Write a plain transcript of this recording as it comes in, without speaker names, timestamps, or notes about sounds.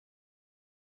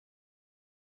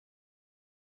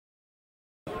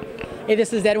Hey,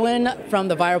 this is Edwin from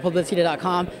the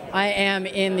viralpublicity.com. I am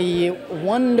in the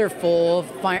wonderful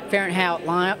Fahrenheit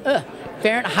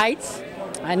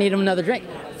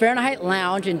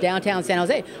Lounge in downtown San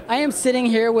Jose. I am sitting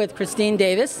here with Christina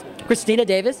Davis,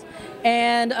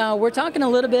 and we're talking a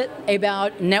little bit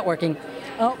about networking.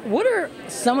 What are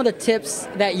some of the tips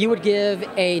that you would give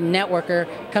a networker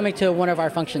coming to one of our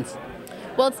functions?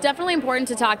 Well, it's definitely important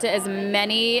to talk to as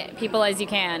many people as you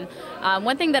can.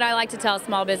 One thing that I like to tell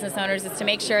small business owners is to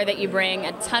make sure that you bring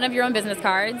a ton of your own business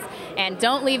cards and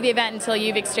don't leave the event until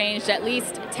you've exchanged at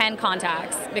least 10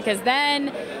 contacts, because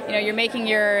then you're making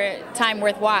your time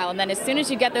worthwhile. And then as soon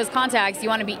as you get those contacts, you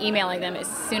want to be emailing them as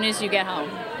soon as you get home.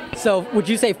 So would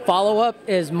you say follow-up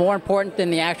is more important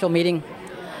than the actual meeting?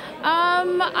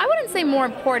 I wouldn't say more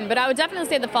important, but I would definitely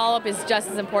say the follow-up is just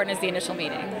as important as the initial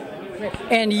meeting.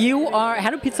 And you are, how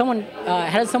does someone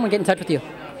get in touch with you?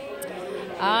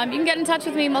 You can get in touch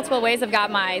with me multiple ways. I've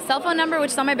got my cell phone number,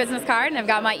 which is on my business card, and I've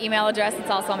got my email address. It's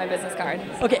also on my business card.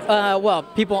 Okay, well,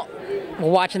 people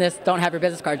watching this don't have your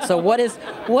business card. So what is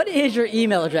your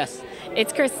email address?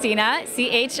 It's Christina,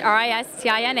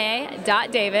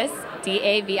 Christina.Davis, Davis,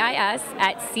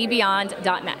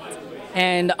 @cbeyond.net.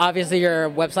 And obviously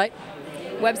your website?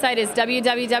 Website is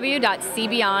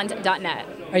www.cbeyond.net.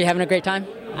 Are you having a great time?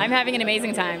 I'm having an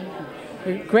amazing time.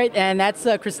 Great, and that's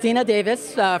Christina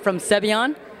Davis from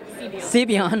Cebion.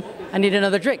 Cebion. I need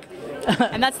another drink.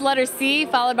 And that's the letter C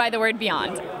followed by the word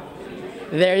beyond.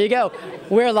 There you go.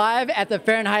 We're live at the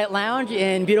Fahrenheit Lounge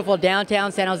in beautiful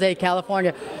downtown San Jose,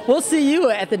 California. We'll see you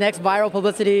at the next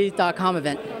viralpublicity.com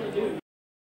event.